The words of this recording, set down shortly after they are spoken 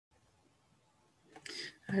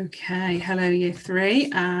Okay, hello Year 3.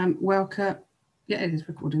 Welcome. Yeah, it is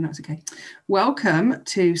recording, that's okay. Welcome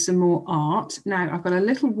to some more art. Now, I've got a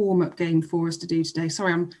little warm-up game for us to do today.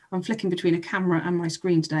 Sorry, I'm flicking between a camera and my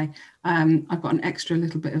screen today. I've got an extra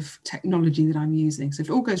little bit of technology that I'm using. So if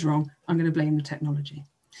it all goes wrong, I'm going to blame the technology.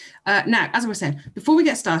 Now, as I was saying, before we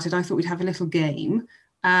get started, I thought we'd have a little game.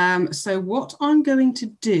 So what I'm going to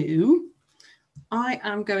do, I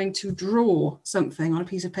am going to draw something on a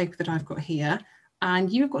piece of paper that I've got here,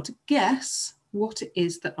 and you've got to guess what it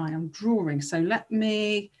is that I am drawing. So let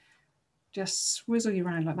me just swizzle you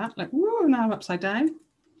around like that, like, whoa, now I'm upside down.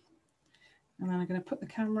 And then I'm going to put the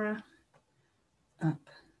camera up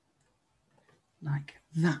like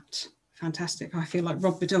that. Fantastic. I feel like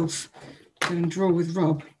Rob Biddulph doing Draw with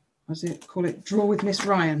Rob. What does it call it? Draw with Miss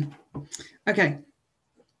Ryan. Okay.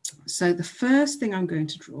 So the first thing I'm going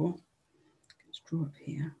to draw, let's draw up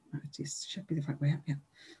here. It should be the right way up, yeah.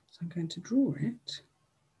 So I'm going to draw it.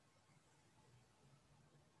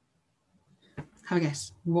 Have a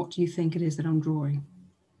guess. What do you think it is that I'm drawing?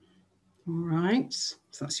 All right, so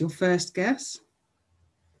that's your first guess.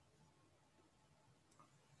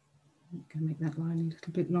 I'm going to make that line a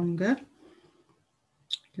little bit longer.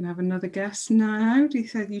 You can have another guess now. Do you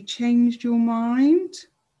think you changed your mind?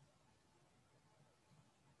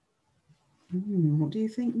 What do you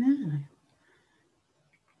think now?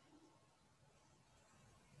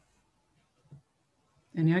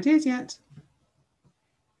 Any ideas yet?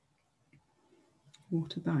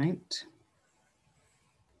 What about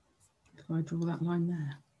if I draw that line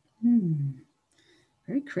there?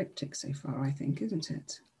 Very cryptic so far, I think, isn't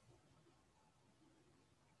it?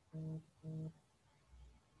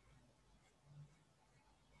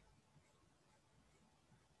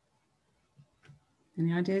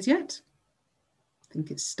 Any ideas yet? I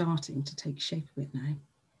think it's starting to take shape a bit now.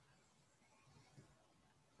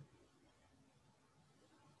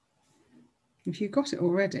 If you've got it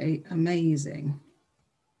already, amazing.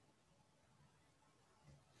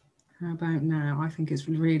 How about now? I think it's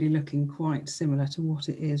really looking quite similar to what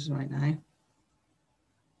it is right now.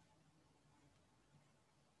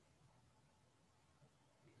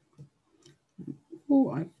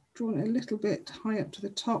 Oh, I've drawn it a little bit high up to the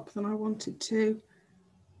top than I wanted to.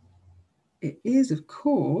 It is, of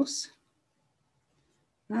course,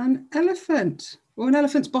 an elephant, or an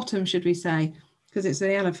elephant's bottom, should we say, because it's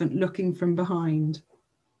the elephant looking from behind.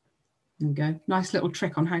 There we go. Nice little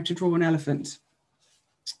trick on how to draw an elephant.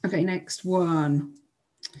 Okay, next one.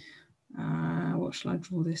 What shall I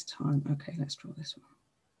draw this time? Okay, let's draw this one.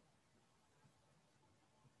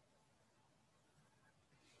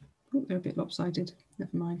 Oh, they're a bit lopsided.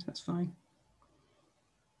 Never mind, that's fine.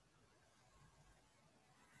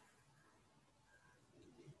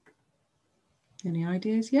 Any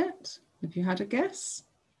ideas yet? Have you had a guess?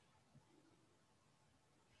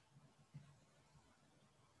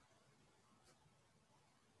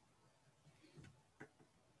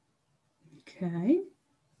 Okay.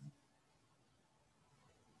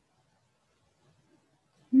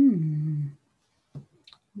 I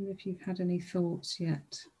wonder if you've had any thoughts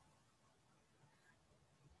yet.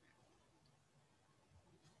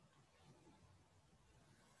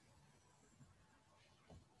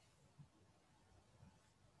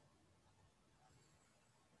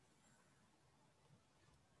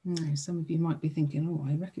 Some of you might be thinking, oh,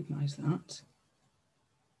 I recognise that.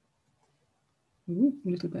 Ooh, a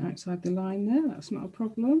little bit outside the line there, that's not a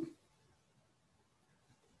problem.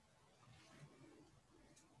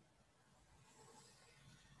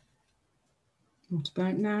 What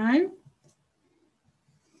about now?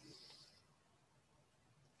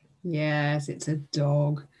 Yes, it's a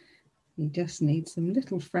dog. He just needs some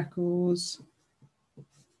little freckles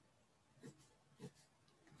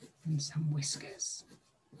and some whiskers.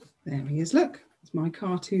 There he is, look, it's my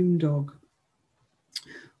cartoon dog.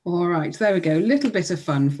 All right, there we go, a little bit of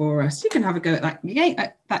fun for us. You can have a go at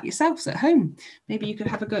that yourselves at home. Maybe you could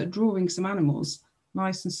have a go at drawing some animals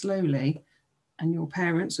nice and slowly, and your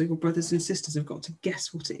parents or your brothers and sisters have got to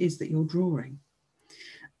guess what it is that you're drawing.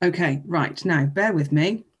 Okay, right, now bear with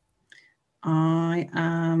me. I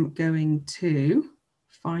am going to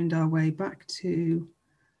find our way back to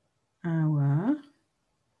our,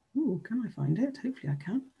 oh, can I find it? Hopefully I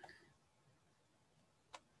can.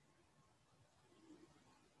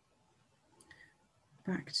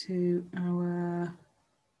 Back to our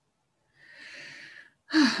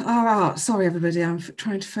art. Sorry, everybody, I'm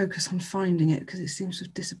trying to focus on finding it because it seems to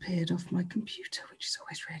have disappeared off my computer, which is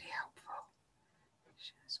always really helpful.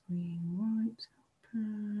 Share screen, white,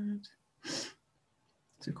 pad.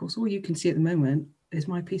 So, of course, all you can see at the moment is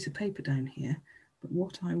my piece of paper down here. But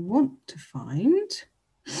what I want to find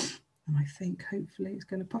And I think hopefully it's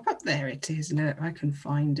going to pop up. There it is. Look, I can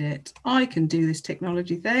find it. I can do this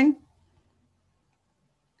technology thing.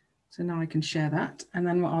 So now I can share that. And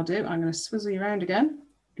then what I'll do, I'm going to swizzle you around again.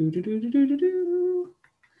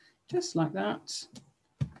 Just like that.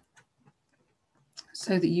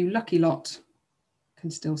 So that you lucky lot can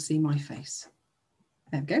still see my face.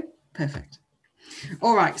 There we go. Perfect.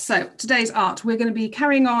 All right. So today's art, we're going to be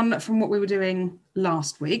carrying on from what we were doing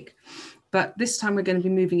last week. But this time we're going to be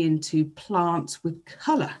moving into plants with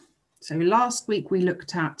colour. So last week we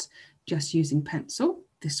looked at just using pencil.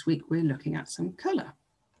 This week we're looking at some colour.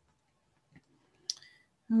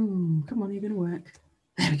 Oh, come on, you're going to work.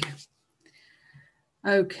 There we go.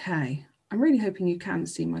 Okay, I'm really hoping you can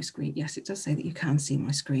see my screen. Yes, it does say that you can see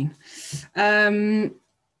my screen. All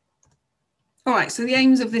right, so the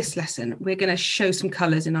aims of this lesson, we're going to show some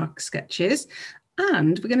colours in our sketches,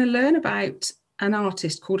 and we're going to learn about an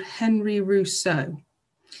artist called Henri Rousseau.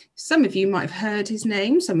 Some of you might have heard his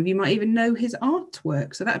name, some of you might even know his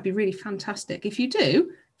artwork, so that would be really fantastic. If you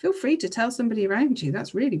do, feel free to tell somebody around you.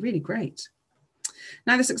 That's really, really great.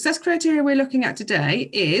 Now, the success criteria we're looking at today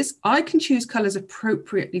is I can choose colours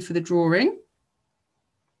appropriately for the drawing.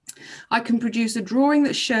 I can produce a drawing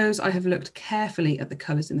that shows I have looked carefully at the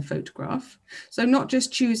colours in the photograph. So not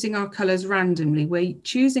just choosing our colours randomly, we're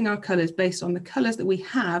choosing our colours based on the colours that we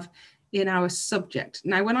have in our subject.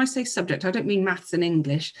 Now, when I say subject, I don't mean maths and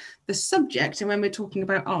English. The subject, and when we're talking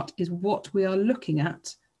about art, is what we are looking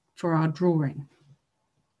at for our drawing.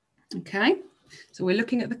 Okay, so we're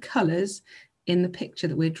looking at the colours in the picture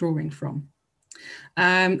that we're drawing from.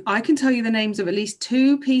 I can tell you the names of at least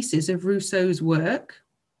 2 pieces of Rousseau's work.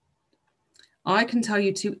 I can tell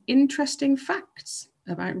you 2 interesting facts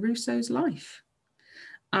about Rousseau's life.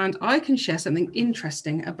 And I can share something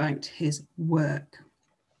interesting about his work.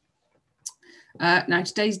 Now,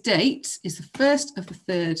 today's date is the 1st of the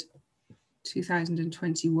 3rd,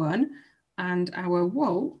 2021. And our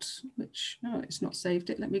Walt, which, no, it's not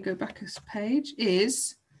saved it. Let me go back a page,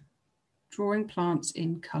 is drawing plants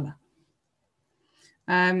in colour.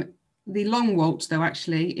 The long Walt, though,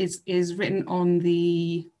 actually is written on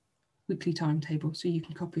the weekly timetable, so you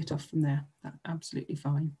can copy it off from there. That's absolutely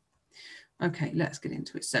fine. Okay, let's get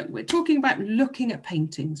into it. So we're talking about looking at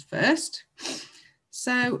paintings first.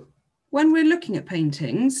 So when we're looking at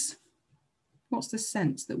paintings, what's the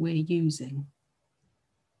sense that we're using?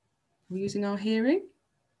 We're using our hearing?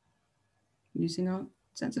 Using our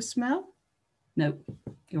sense of smell? No,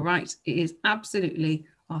 you're right. It is absolutely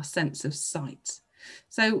our sense of sight.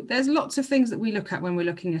 So there's lots of things that we look at when we're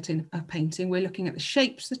looking at a painting. We're looking at the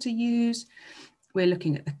shapes that are used. We're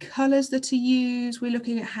looking at the colours that are used. We're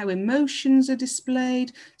looking at how emotions are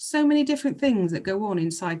displayed. So many different things that go on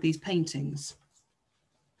inside these paintings.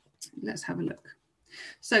 Let's have a look.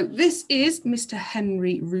 So this is Mr.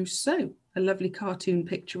 Henri Rousseau, a lovely cartoon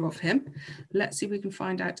picture of him. Let's see if we can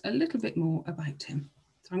find out a little bit more about him.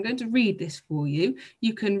 So I'm going to read this for you.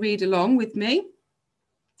 You can read along with me,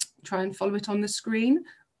 try and follow it on the screen,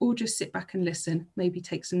 or just sit back and listen, maybe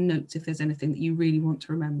take some notes if there's anything that you really want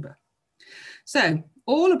to remember. So,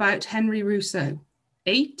 all about Henri Rousseau,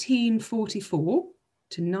 1844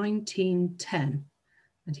 to 1910,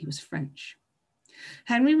 and he was French.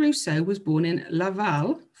 Henri Rousseau was born in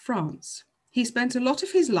Laval, France. He spent a lot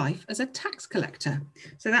of his life as a tax collector.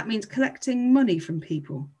 So that means collecting money from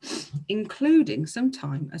people, including some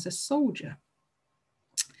time as a soldier.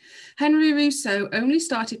 Henri Rousseau only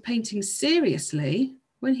started painting seriously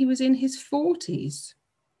when he was in his 40s.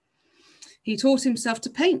 He taught himself to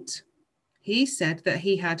paint. He said that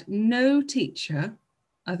he had no teacher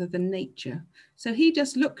other than nature. So he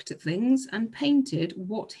just looked at things and painted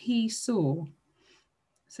what he saw.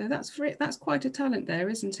 So that's quite a talent there,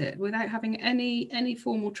 isn't it? Without having any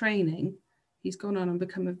formal training, he's gone on and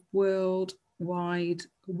become a worldwide,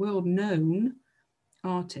 world-known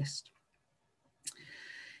artist.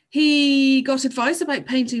 He got advice about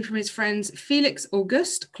painting from his friends Félix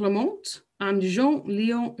Auguste Clement and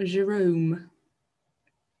Jean-Léon Gérôme.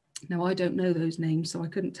 Now, I don't know those names, so I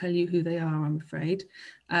couldn't tell you who they are, I'm afraid.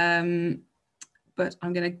 But I'm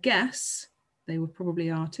going to guess they were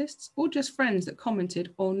probably artists or just friends that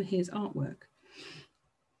commented on his artwork.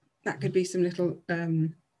 That could be some little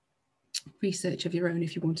research of your own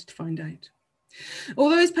if you wanted to find out.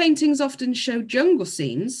 Although his paintings often show jungle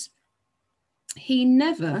scenes, he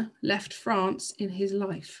never left France in his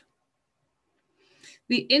life.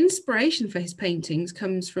 The inspiration for his paintings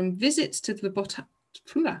comes from visits to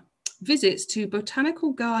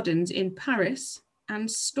botanical gardens in Paris and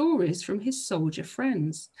stories from his soldier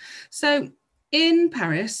friends. So in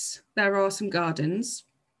Paris, there are some gardens,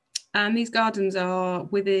 and these gardens are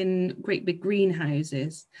within great big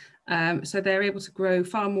greenhouses. So they're able to grow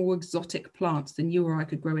far more exotic plants than you or I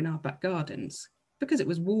could grow in our back gardens because it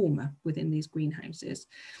was warmer within these greenhouses.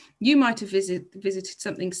 You might have visited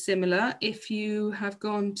something similar if you have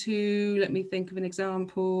gone to, let me think of an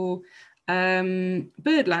example,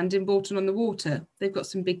 Birdland in Bourton-on-the-Water. They've got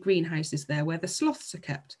some big greenhouses there where the sloths are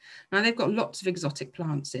kept. Now they've got lots of exotic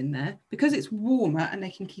plants in there because it's warmer and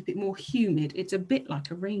they can keep it more humid. It's a bit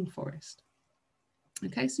like a rainforest.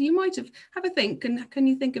 Okay, so you might have a think, and can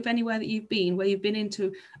you think of anywhere that you've been where you've been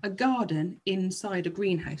into a garden inside a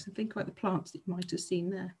greenhouse, and think about the plants that you might have seen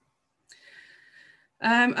there.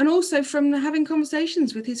 And also from having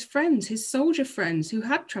conversations with his friends, his soldier friends who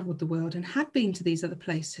had travelled the world and had been to these other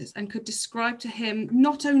places and could describe to him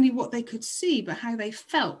not only what they could see, but how they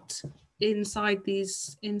felt inside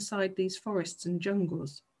these forests and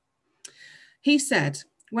jungles. He said,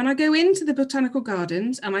 "When I go into the botanical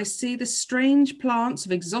gardens and I see the strange plants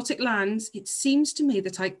of exotic lands, it seems to me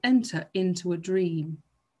that I enter into a dream."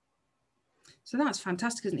 So that's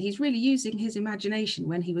fantastic, isn't it? He's really using his imagination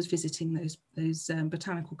when he was visiting those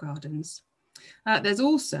botanical gardens. There's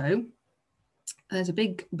a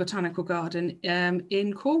big botanical garden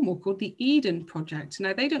in Cornwall called the Eden Project.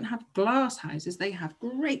 Now, they don't have glass houses, they have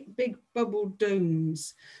great big bubble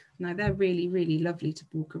domes. Now, they're really, really lovely to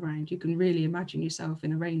walk around. You can really imagine yourself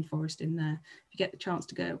in a rainforest in there. If you get the chance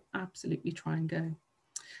to go, absolutely try and go.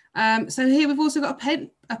 So here we've also got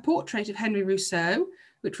a portrait of Henry Rousseau,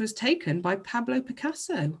 which was taken by Pablo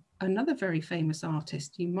Picasso, another very famous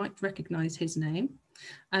artist. You might recognise his name.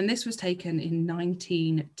 And this was taken in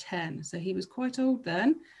 1910. So he was quite old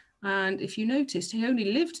then. And if you noticed, he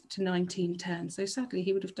only lived to 1910. So sadly,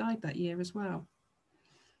 he would have died that year as well.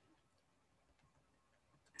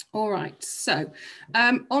 All right, so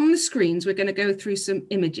on the screens, we're going to go through some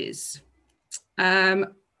images. I'd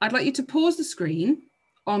like you to pause the screen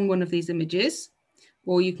on one of these images,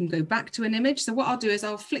 or you can go back to an image. So what I'll do is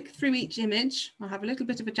I'll flick through each image. I'll have a little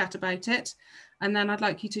bit of a chat about it. And then I'd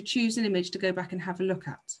like you to choose an image to go back and have a look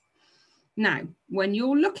at. Now, when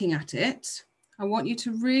you're looking at it, I want you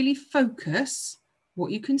to really focus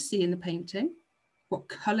what you can see in the painting, what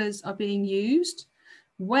colours are being used,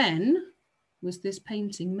 when was this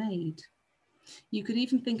painting made? You could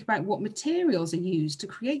even think about what materials are used to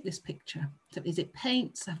create this picture. So is it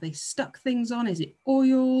paints? Have they stuck things on? Is it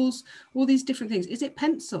oils? All these different things. Is it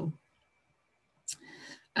pencil?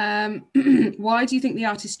 Why do you think the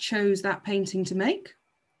artist chose that painting to make?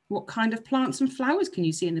 What kind of plants and flowers can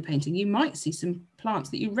you see in the painting? You might see some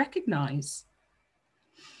plants that you recognise.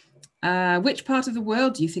 Which part of the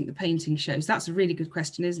world do you think the painting shows? That's a really good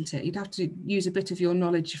question, isn't it? You'd have to use a bit of your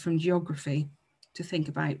knowledge from geography to think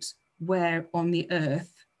about where on the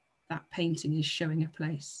earth that painting is showing a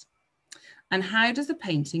place. And how does the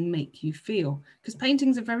painting make you feel? Because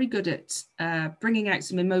paintings are very good at bringing out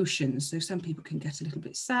some emotions. So some people can get a little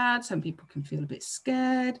bit sad, some people can feel a bit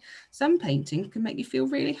scared. Some paintings can make you feel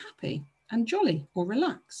really happy and jolly or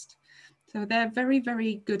relaxed. So they're very,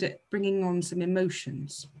 very good at bringing on some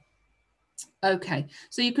emotions. Okay,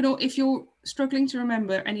 so you can, if you're struggling to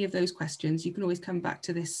remember any of those questions, you can always come back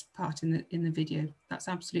to this part in the video. That's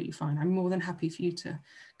absolutely fine. I'm more than happy for you to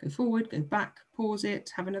go forward, go back, pause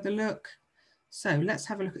it, have another look. So let's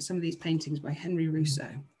have a look at some of these paintings by Henry Rousseau.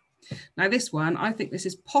 Now this one, I think this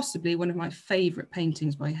is possibly one of my favourite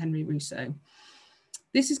paintings by Henry Rousseau.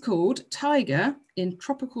 This is called Tiger in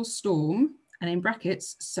Tropical Storm, and in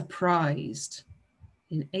brackets, Surprised.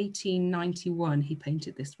 In 1891, he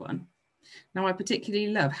painted this one. Now, I particularly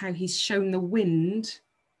love how he's shown the wind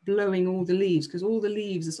blowing all the leaves, because all the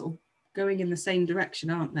leaves are sort of going in the same direction,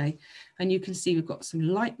 aren't they? And you can see we've got some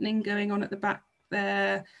lightning going on at the back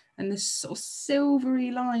there, and this sort of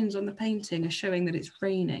silvery lines on the painting are showing that it's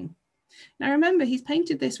raining. Now, remember, he's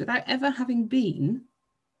painted this without ever having been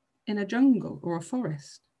in a jungle or a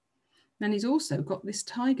forest. And he's also got this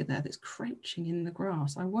tiger there that's crouching in the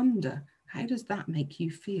grass. I wonder, how does that make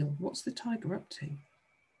you feel? What's the tiger up to?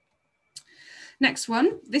 Next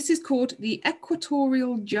one, this is called The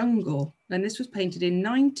Equatorial Jungle, and this was painted in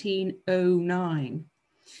 1909.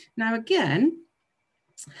 Now again,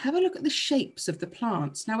 have a look at the shapes of the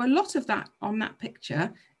plants. Now a lot of that on that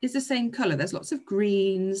picture is the same colour. There's lots of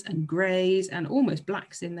greens and greys and almost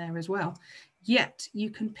blacks in there as well. Yet you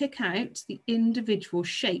can pick out the individual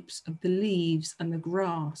shapes of the leaves and the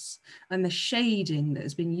grass and the shading that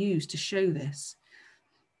has been used to show this.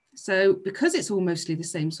 So because it's all mostly the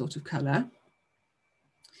same sort of colour,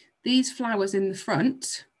 these flowers in the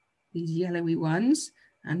front, these yellowy ones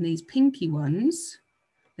and these pinky ones,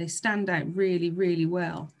 they stand out really, really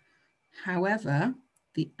well. However,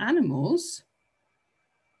 the animals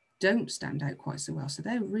don't stand out quite so well. So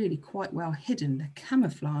they're really quite well hidden. They're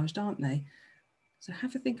camouflaged, aren't they? So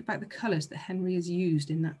have a think about the colours that Henry has used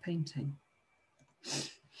in that painting.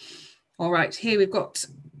 All right, here we've got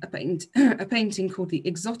a painting called The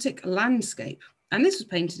Exotic Landscape. And this was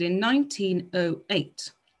painted in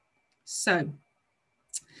 1908. So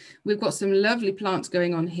we've got some lovely plants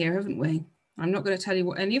going on here, haven't we? I'm not going to tell you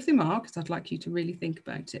what any of them are because I'd like you to really think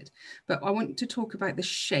about it. But I want to talk about the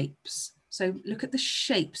shapes. So look at the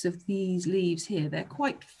shapes of these leaves here. They're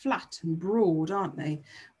quite flat and broad, aren't they?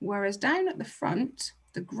 Whereas down at the front,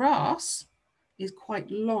 the grass is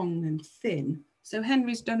quite long and thin. So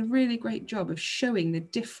Henry's done a really great job of showing the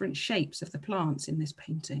different shapes of the plants in this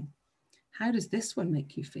painting. How does this one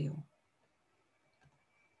make you feel?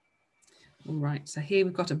 All right, so here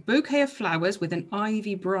we've got a bouquet of flowers with an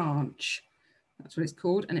ivy branch. That's what it's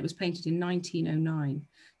called, and it was painted in 1909.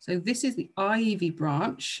 So this is the ivy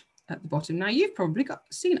branch at the bottom. Now you've probably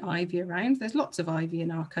seen ivy around. There's lots of ivy in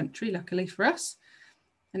our country, luckily for us.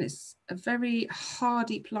 And it's a very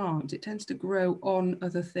hardy plant. It tends to grow on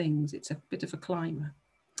other things. It's a bit of a climber.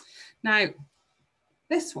 Now,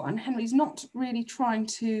 this one, Henry's not really trying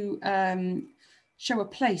to show a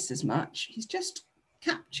place as much. He's just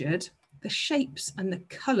captured the shapes and the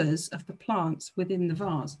colours of the plants within the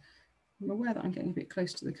vase. I'm aware that I'm getting a bit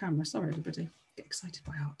close to the camera. Sorry, everybody. Get excited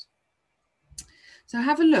by art. So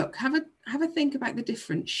have a look, have a think about the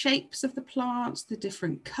different shapes of the plants, the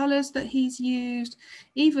different colours that he's used,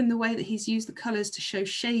 even the way that he's used the colours to show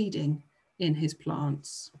shading in his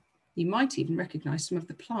plants. You might even recognise some of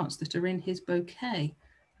the plants that are in his bouquet.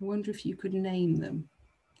 I wonder if you could name them.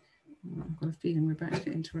 I've got a feeling we're about to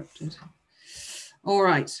get interrupted. All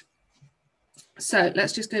right. So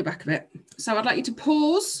let's just go back a bit. So I'd like you to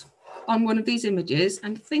pause on one of these images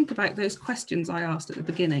and think about those questions I asked at the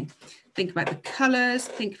beginning. Think about the colours,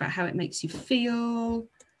 think about how it makes you feel.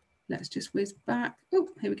 Let's just whiz back. Oh,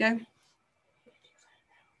 here we go.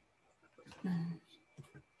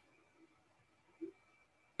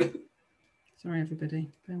 Sorry, everybody,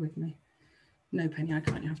 bear with me. No, Penny, I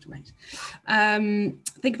can't, you have to wait.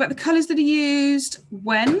 Think about the colours that are used.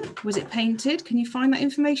 When was it painted? Can you find that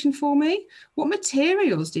information for me? What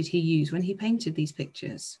materials did he use when he painted these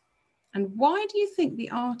pictures? And why do you think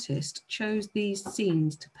the artist chose these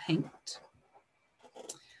scenes to paint?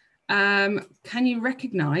 Can you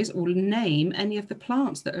recognise or name any of the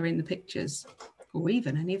plants that are in the pictures, or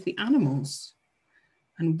even any of the animals?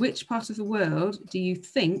 And which part of the world do you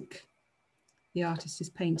think the artist is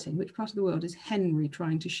painting? Which part of the world is Henry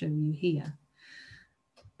trying to show you here?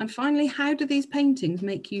 And finally, how do these paintings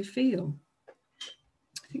make you feel?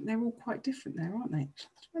 I think they're all quite different there, aren't they?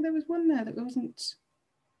 Well, there was one there that wasn't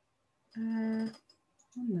on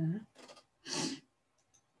there.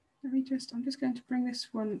 I'm just going to bring this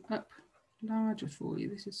one up larger for you.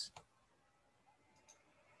 This is,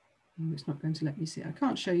 oh, it's not going to let me see. I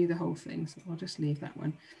can't show you the whole thing, so I'll just leave that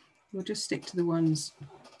one. We'll just stick to the ones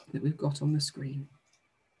that we've got on the screen.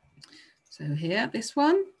 So here, this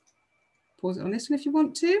one, pause it on this one if you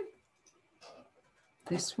want to.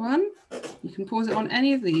 This one, you can pause it on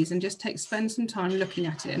any of these and just spend some time looking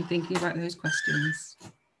at it and thinking about those questions.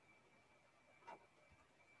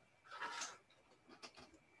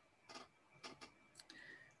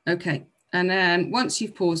 Okay, and then once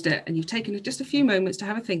you've paused it and you've taken just a few moments to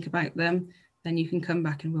have a think about them, then you can come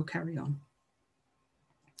back and we'll carry on.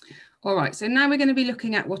 All right, so now we're going to be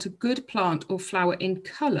looking at what a good plant or flower in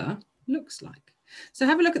colour looks like. So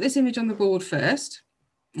have a look at this image on the board first,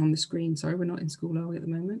 on the screen. Sorry, we're not in school, are we, at the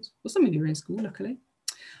moment? Well, some of you are in school, luckily.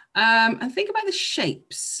 And think about the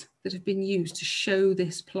shapes that have been used to show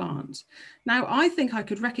this plant. Now, I think I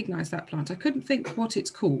could recognise that plant. I couldn't think what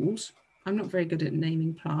it's called. I'm not very good at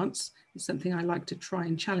naming plants. It's something I like to try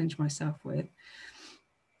and challenge myself with.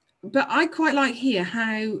 But I quite like here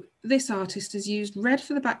how this artist has used red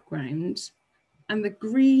for the background and the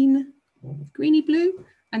greeny blue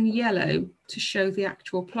and yellow to show the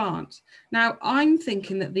actual plant. Now, I'm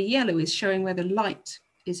thinking that the yellow is showing where the light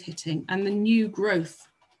is hitting and the new growth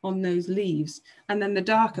on those leaves. And then the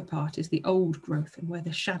darker part is the old growth and where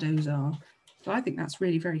the shadows are. So I think that's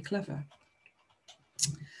really very clever.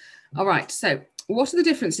 All right, so what are the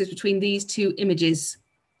differences between these two images?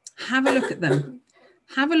 Have a look at them.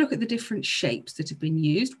 Have a look at the different shapes that have been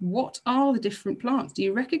used. What are the different plants? Do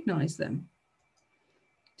you recognise them?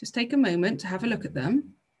 Just take a moment to have a look at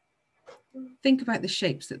them. Think about the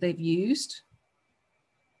shapes that they've used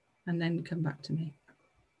and then come back to me.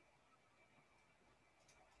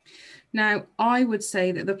 Now, I would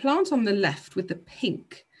say that the plant on the left with the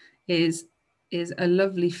pink is a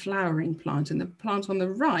lovely flowering plant, and the plant on the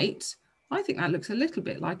right, I think that looks a little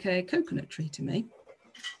bit like a coconut tree to me.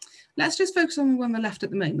 let's just focus on the one on the left at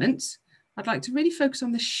the moment. I'd like to really focus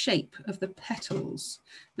on the shape of the petals.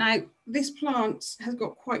 Now, this plant has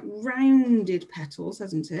got quite rounded petals,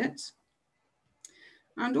 hasn't it?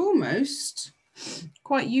 And almost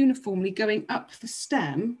quite uniformly going up the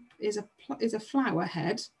stem is a flower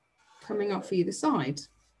head coming off either side.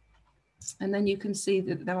 And then you can see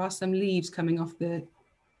that there are some leaves coming off the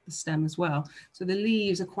stem as well. So the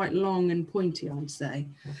leaves are quite long and pointy, I'd say.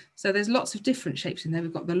 So there's lots of different shapes in there.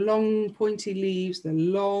 We've got the long pointy leaves, the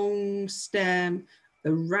long stem,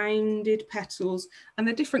 the rounded petals, and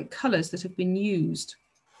the different colours that have been used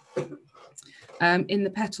in the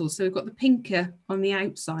petals. So we've got the pinker on the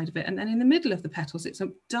outside of it, and then in the middle of the petals, it's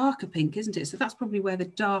a darker pink, isn't it? So that's probably where the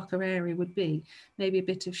darker area would be, maybe a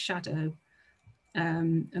bit of shadow.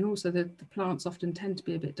 And also the plants often tend to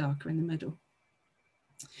be a bit darker in the middle.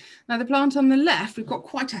 Now the plant on the left, we've got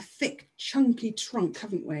quite a thick, chunky trunk,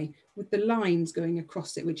 haven't we? With the lines going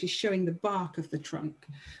across it, which is showing the bark of the trunk.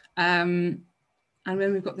 And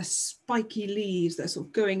then we've got the spiky leaves that are sort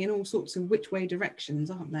of going in all sorts of which way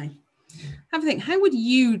directions, aren't they? Have a think, how would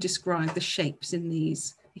you describe the shapes in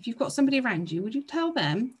these? If you've got somebody around you, would you tell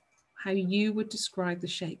them how you would describe the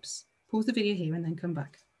shapes? Pause the video here and then come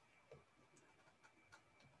back.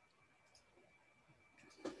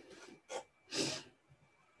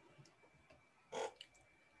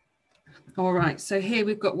 All right, so here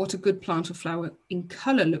we've got what a good plant or flower in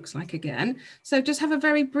colour looks like again. So just have a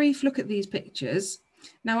very brief look at these pictures.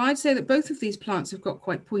 Now I'd say that both of these plants have got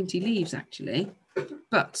quite pointy leaves actually,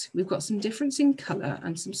 but we've got some difference in colour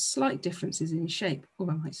and some slight differences in shape. Oh,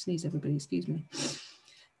 I might sneeze, everybody, excuse me.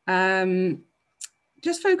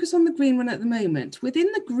 Just focus on the green one at the moment. Within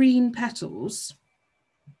the green petals,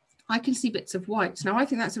 I can see bits of white. Now I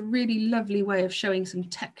think that's a really lovely way of showing some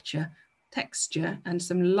texture and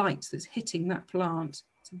some light that's hitting that plant.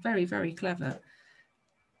 It's very, very clever.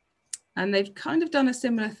 And they've kind of done a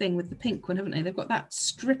similar thing with the pink one, haven't they? They've got that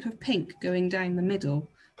strip of pink going down the middle,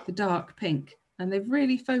 the dark pink, and they've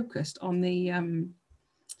really focused on the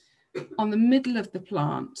middle of the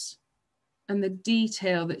plant and the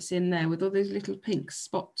detail that's in there with all those little pink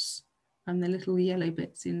spots and the little yellow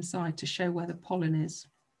bits inside to show where the pollen is.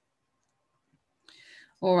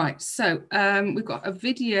 All right, so we've got a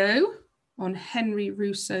video on Henry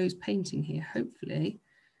Rousseau's painting here. Hopefully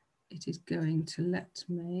it is going to let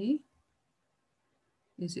me.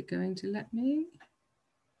 Is it going to let me?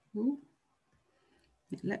 Ooh,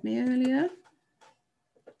 it let me earlier.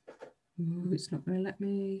 Ooh, it's not going to let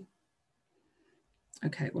me.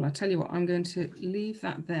 Okay, well, I'll tell you what, I'm going to leave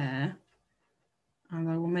that there, and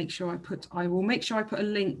I will make sure I put a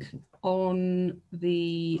link on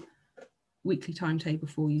the weekly timetable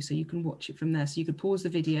for you so you can watch it from there. So you could pause the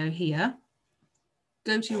video here,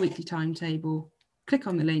 go to your weekly timetable, click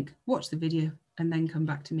on the link, watch the video, and then come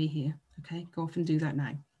back to me here. Okay, go off and do that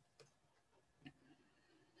now.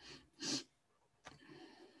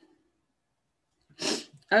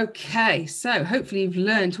 Okay, so hopefully you've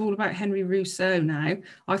learned all about Henry Rousseau now.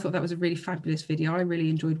 I thought that was a really fabulous video. I really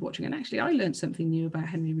enjoyed watching it. And actually, I learned something new about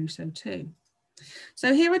Henry Rousseau too.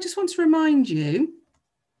 So here I just want to remind you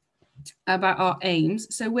about our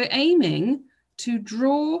aims. So we're aiming to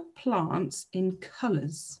draw plants in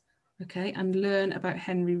colours, okay, and learn about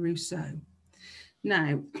Henry Rousseau.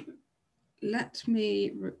 Now, let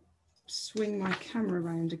me swing my camera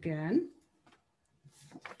around again.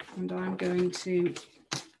 And I'm going to,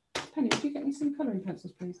 Penny, would you get me some colouring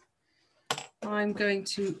pencils, please? I'm going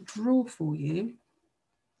to draw for you.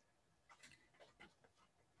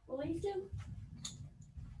 Please do.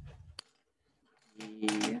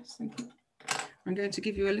 Yes, thank you. I'm going to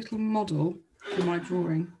give you a little model for my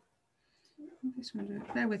drawing. This one,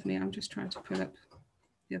 bear with me, I'm just trying to pull up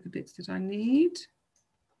the other bits that I need.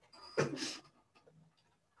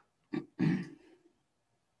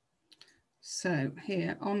 So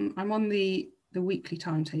here, I'm on the weekly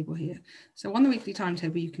timetable here. So on the weekly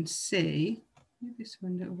timetable, you can see, move this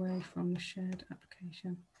window away from the shared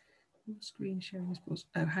application. Your screen sharing is paused.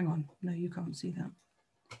 Oh, hang on. No, you can't see that.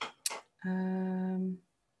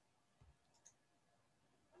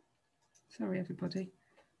 Sorry, everybody.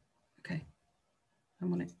 Okay,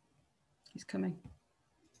 I'm on it. He's coming.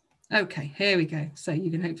 Okay, here we go. So you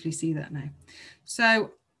can hopefully see that now.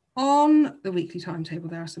 So on the weekly timetable,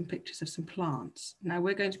 there are some pictures of some plants. Now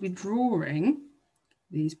we're going to be drawing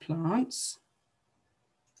these plants.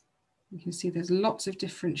 You can see there's lots of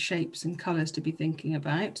different shapes and colours to be thinking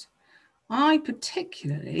about. I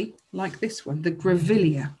particularly like this one, the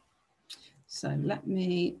Grevillea. So let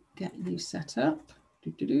me get you set up.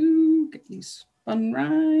 Get you spun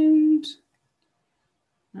round.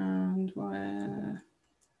 And where?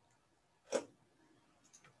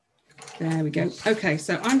 There we go. Okay,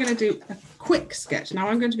 so I'm going to do a quick sketch. Now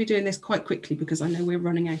I'm going to be doing this quite quickly because I know we're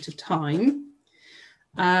running out of time.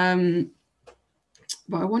 But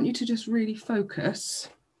I want you to just really focus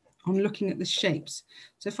on looking at the shapes.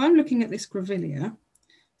 So if I'm looking at this grevillea,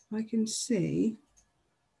 I can see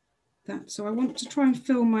that. So I want to try and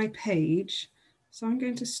fill my page. So I'm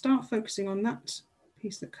going to start focusing on that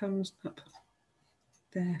piece that comes up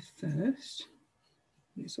there first.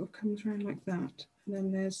 And it sort of comes around like that. And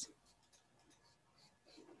then there's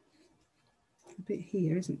a bit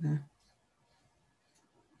here, isn't there?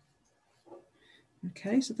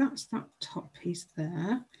 Okay, so that's that top piece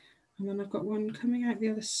there. And then I've got one coming out the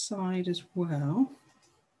other side as well.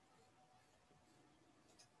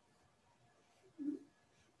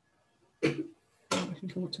 I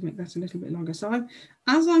think I want to make that a little bit longer. So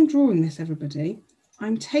as I'm drawing this, everybody,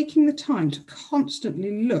 I'm taking the time to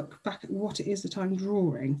constantly look back at what it is that I'm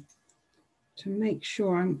drawing to make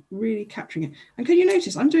sure I'm really capturing it. And can you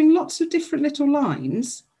notice I'm doing lots of different little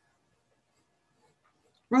lines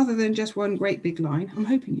rather than just one great big line. I'm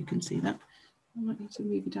hoping you can see that. I might need to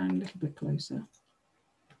move you down a little bit closer.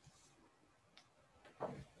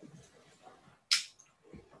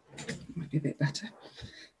 Might be a bit better.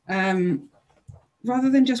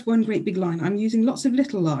 Rather than just one great big line, I'm using lots of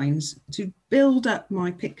little lines to build up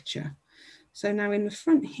my picture. So now in the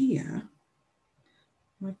front here,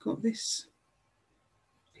 I've got this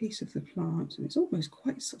piece of the plant, and it's almost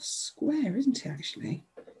quite sort of square, isn't it, actually?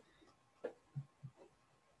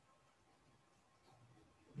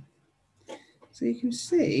 So you can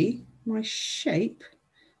see my shape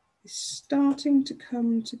is starting to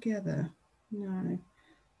come together now.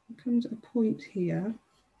 It comes at a point here.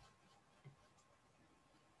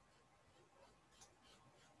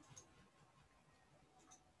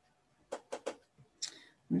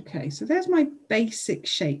 Okay, so there's my basic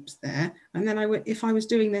shapes there. And then I would, if I was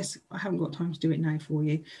doing this, I haven't got time to do it now for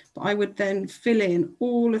you, but I would then fill in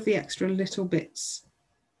all of the extra little bits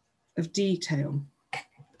of detail.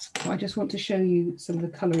 So I just want to show you some of the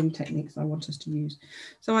colouring techniques I want us to use.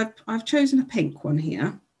 So I've chosen a pink one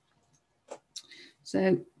here.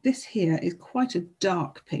 So this here is quite a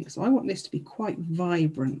dark pink. So I want this to be quite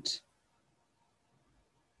vibrant.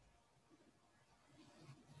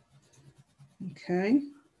 Okay.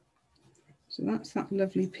 So that's that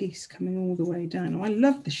lovely piece coming all the way down. Now, I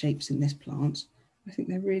love the shapes in this plant. I think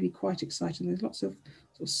they're really quite exciting. There's lots of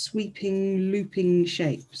sort of sweeping, looping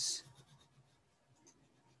shapes.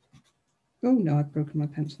 Oh no, I've broken my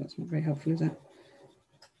pencil. That's not very helpful, is it?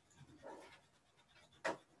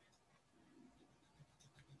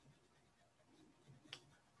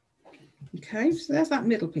 Okay, so there's that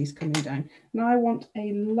middle piece coming down. Now I want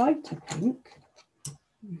a lighter pink.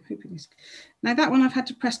 I'm hoping this. Now that one I've had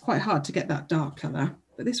to press quite hard to get that dark colour,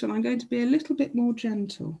 but this one I'm going to be a little bit more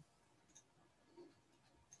gentle.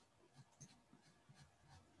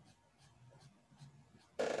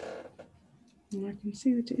 And I can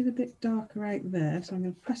see that it is a bit darker out there, so I'm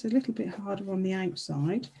going to press a little bit harder on the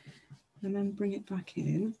outside and then bring it back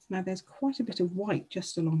in. Now there's quite a bit of white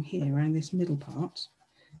just along here around this middle part,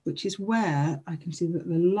 which is where I can see that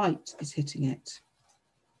the light is hitting it.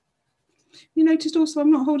 You noticed also I'm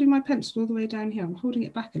not holding my pencil all the way down here, I'm holding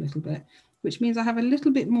it back a little bit, which means I have a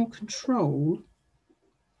little bit more control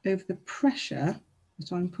over the pressure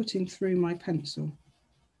that I'm putting through my pencil.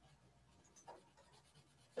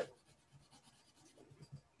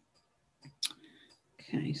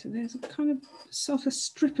 Okay, so there's a kind of sort of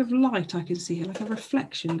strip of light I can see here, like a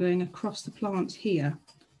reflection going across the plant here.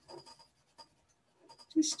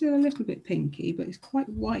 It's still a little bit pinky, but it's quite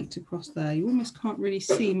white across there. You almost can't really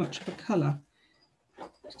see much of a colour.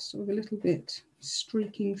 Just sort of a little bit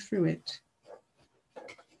streaking through it.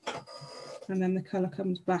 And then the colour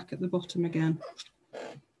comes back at the bottom again.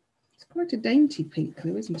 It's quite a dainty pink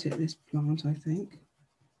though, isn't it, this plant, I think.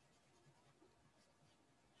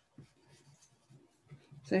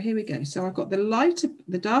 So here we go. So I've got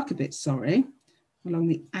the darker bit, sorry, along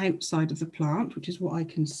the outside of the plant, which is what I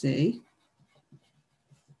can see.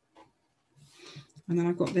 And then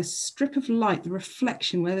I've got this strip of light, the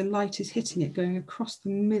reflection where the light is hitting it, going across the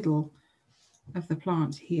middle of the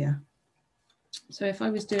plant here. So if I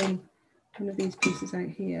was doing one of these pieces out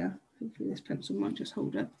here, hopefully this pencil might just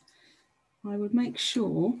hold up, I would make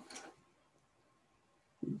sure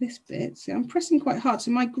this bit, see I'm pressing quite hard,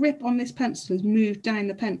 so my grip on this pencil has moved down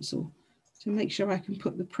the pencil to make sure I can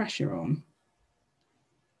put the pressure on.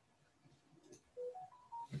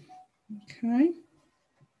 Okay.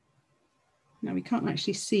 Now we can't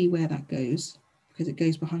actually see where that goes because it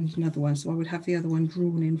goes behind another one, so I would have the other one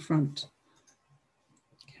drawn in front.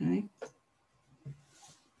 Okay.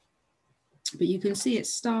 but you can see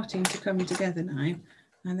it's starting to come together now.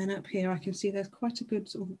 And then up here, I can see there's quite a good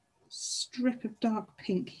sort of strip of dark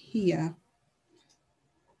pink here.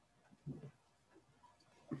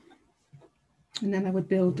 And then I would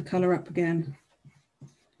build the colour up again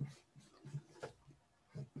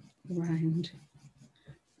around.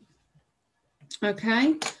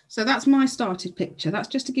 Okay, so that's my started picture. That's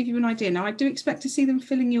just to give you an idea. Now, I do expect to see them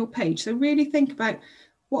filling your page. So really think about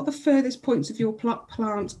what the furthest points of your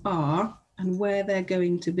plants are and where they're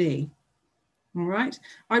going to be. All right,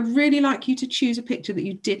 I'd really like you to choose a picture that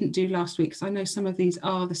you didn't do last week, because I know some of these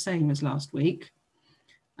are the same as last week.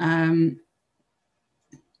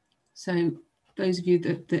 So those of you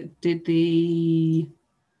that did the,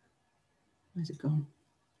 where's it gone?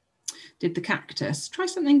 Did the cactus, try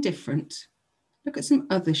something different. Look at some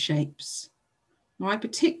other shapes. Now, I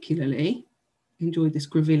particularly enjoyed this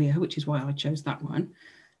grevillea, which is why I chose that one.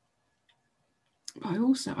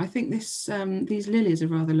 But I think this these lilies are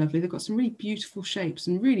rather lovely. They've got some really beautiful shapes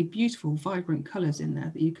and really beautiful, vibrant colours in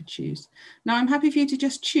there that you could choose. Now, I'm happy for you to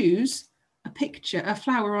just choose a picture, a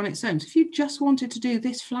flower on its own. So if you just wanted to do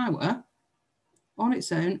this flower on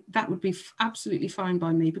its own, that would be absolutely fine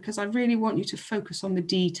by me, because I really want you to focus on the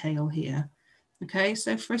detail here. Okay,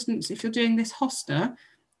 so for instance, if you're doing this hosta,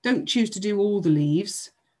 don't choose to do all the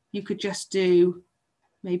leaves. You could just do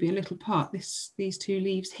maybe a little part, these two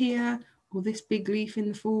leaves here, or this big leaf in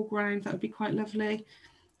the foreground. That would be quite lovely.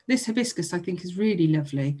 This hibiscus, I think, is really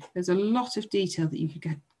lovely. There's a lot of detail that you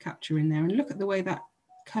could capture in there. And look at the way that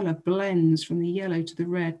colour blends from the yellow to the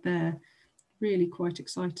red there. Really quite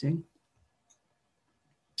exciting.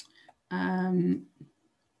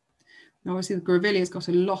 Obviously, the grevillea's got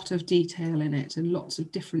a lot of detail in it and lots of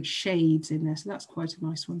different shades in there. So that's quite a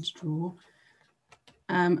nice one to draw.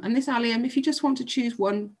 And this allium, if you just want to choose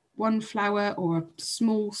one flower or a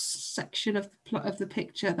small section of the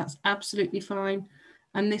picture, that's absolutely fine.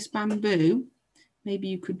 And this bamboo, maybe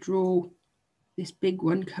you could draw this big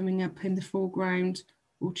one coming up in the foreground,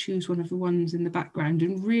 or choose one of the ones in the background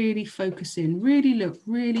and really focus in, really look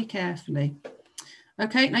really carefully.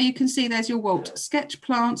 Okay, now you can see there's your Walt. Sketch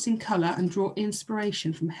plants in colour and draw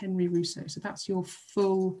inspiration from Henry Rousseau. So that's your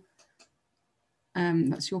full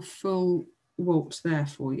Walt there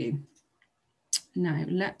for you. Now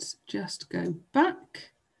let's just go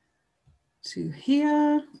back to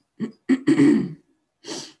here.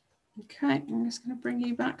 Okay, I'm just going to bring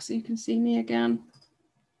you back so you can see me again.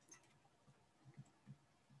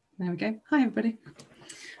 There we go. Hi, everybody.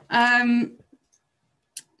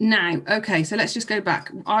 Now, okay, so let's just go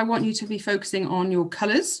back. I want you to be focusing on your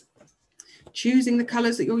colours, choosing the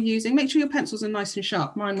colours that you're using. Make sure your pencils are nice and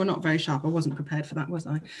sharp. Mine were not very sharp. I wasn't prepared for that, was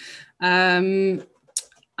I?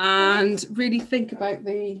 And really think about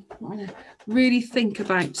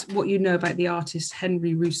what you know about the artist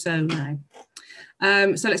Henry Rousseau now.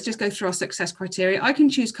 So let's just go through our success criteria. I can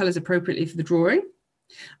choose colours appropriately for the drawing.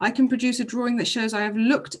 I can produce a drawing that shows I have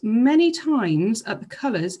looked many times at the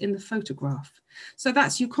colours in the photograph. So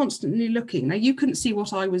that's you constantly looking. Now, you couldn't see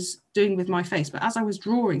what I was doing with my face, but as I was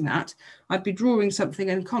drawing that, I'd be drawing something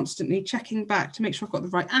and constantly checking back to make sure I've got the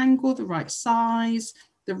right angle, the right size,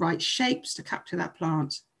 the right shapes to capture that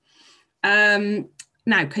plant.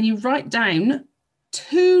 Now, can you write down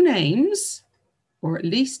 2 names, or at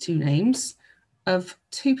least 2 names, of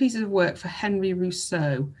 2 pieces of work for Henry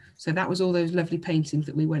Rousseau? So that was all those lovely paintings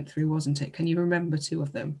that we went through, wasn't it? Can you remember 2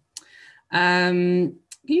 of them?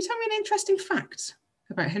 Can you tell me an interesting fact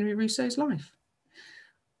about Henry Rousseau's life?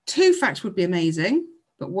 2 facts would be amazing,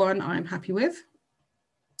 but 1 I'm happy with.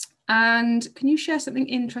 And can you share something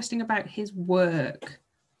interesting about his work?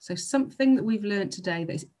 So something that we've learned today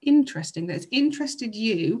that is interesting, that has interested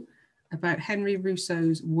you about Henry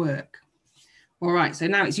Rousseau's work. All right, so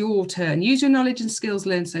now it's your turn. Use your knowledge and skills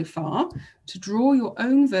learned so far to draw your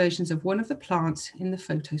own versions of one of the plants in the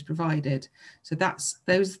photos provided. So that's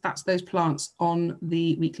those plants on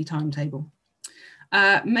the weekly timetable.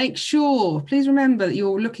 Make sure, please remember that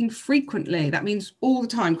you're looking frequently. That means all the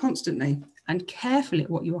time, constantly, and carefully at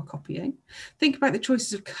what you are copying. Think about the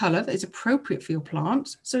choices of colour that is appropriate for your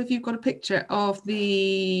plant. So if you've got a picture of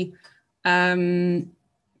the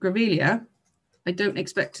grevillea, I don't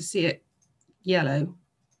expect to see it yellow.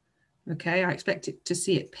 Okay, I expect it to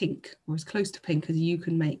see it pink, or as close to pink as you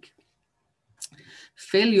can make.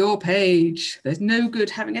 Fill your page. There's no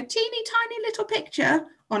good having a teeny tiny little picture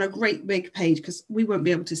on a great big page, because we won't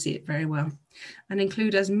be able to see it very well. And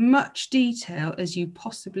include as much detail as you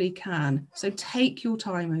possibly can. So take your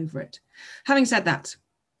time over it. Having said that,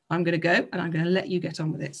 I'm going to go and I'm going to let you get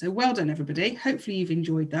on with it. So well done, everybody. Hopefully you've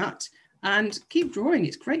enjoyed that, and keep drawing.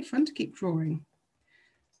 It's great fun to keep drawing.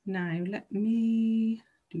 Now let me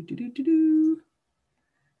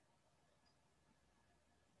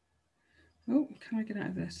Oh, can I get out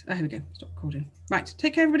of this? Oh, here we go. Stop recording. Right.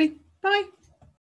 Take care, everybody. Bye.